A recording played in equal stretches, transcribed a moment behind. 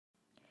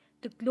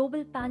The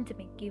global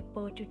pandemic gave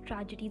birth to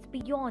tragedies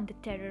beyond the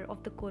terror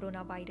of the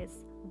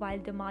coronavirus, while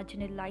the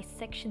marginalized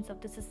sections of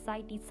the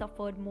society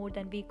suffered more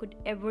than we could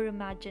ever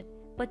imagine.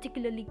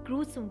 Particularly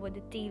gruesome were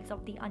the tales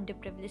of the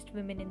underprivileged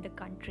women in the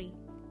country.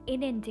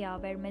 In India,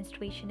 where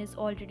menstruation is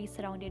already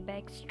surrounded by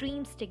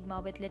extreme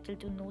stigma with little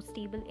to no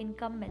stable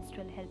income,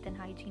 menstrual health and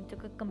hygiene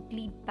took a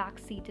complete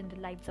backseat in the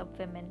lives of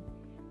women.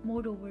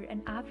 Moreover,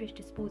 an average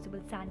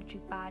disposable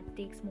sanitary pad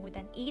takes more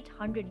than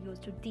 800 years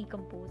to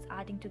decompose,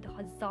 adding to the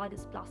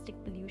hazardous plastic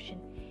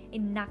pollution.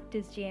 In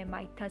Nactus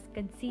JMI thus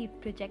conceived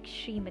Project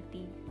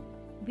Shrimati.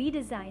 We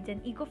designed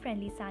an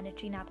eco-friendly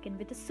sanitary napkin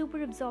with a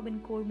super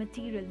absorbent core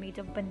material made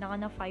of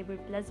banana fiber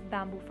plus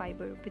bamboo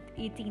fiber. With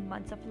 18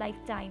 months of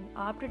lifetime,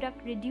 our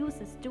product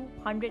reduces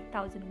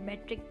 200,000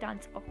 metric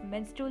tons of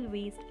menstrual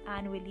waste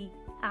annually.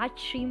 At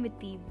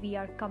Shrimati, we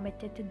are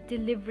committed to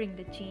delivering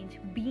the change,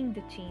 being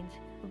the change.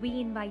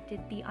 We invited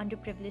the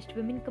underprivileged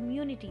women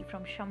community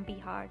from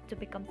Shambihar to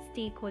become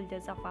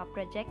stakeholders of our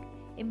project,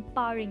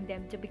 empowering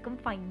them to become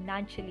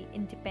financially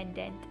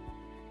independent.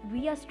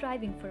 We are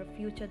striving for a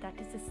future that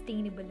is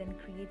sustainable and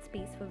creates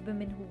space for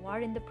women who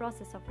are in the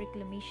process of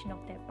reclamation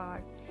of their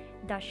power.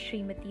 Thus,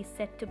 Shrimati is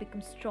set to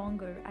become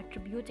stronger,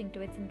 attributing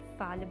to its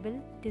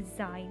infallible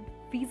design,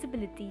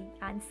 feasibility,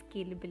 and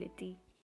scalability.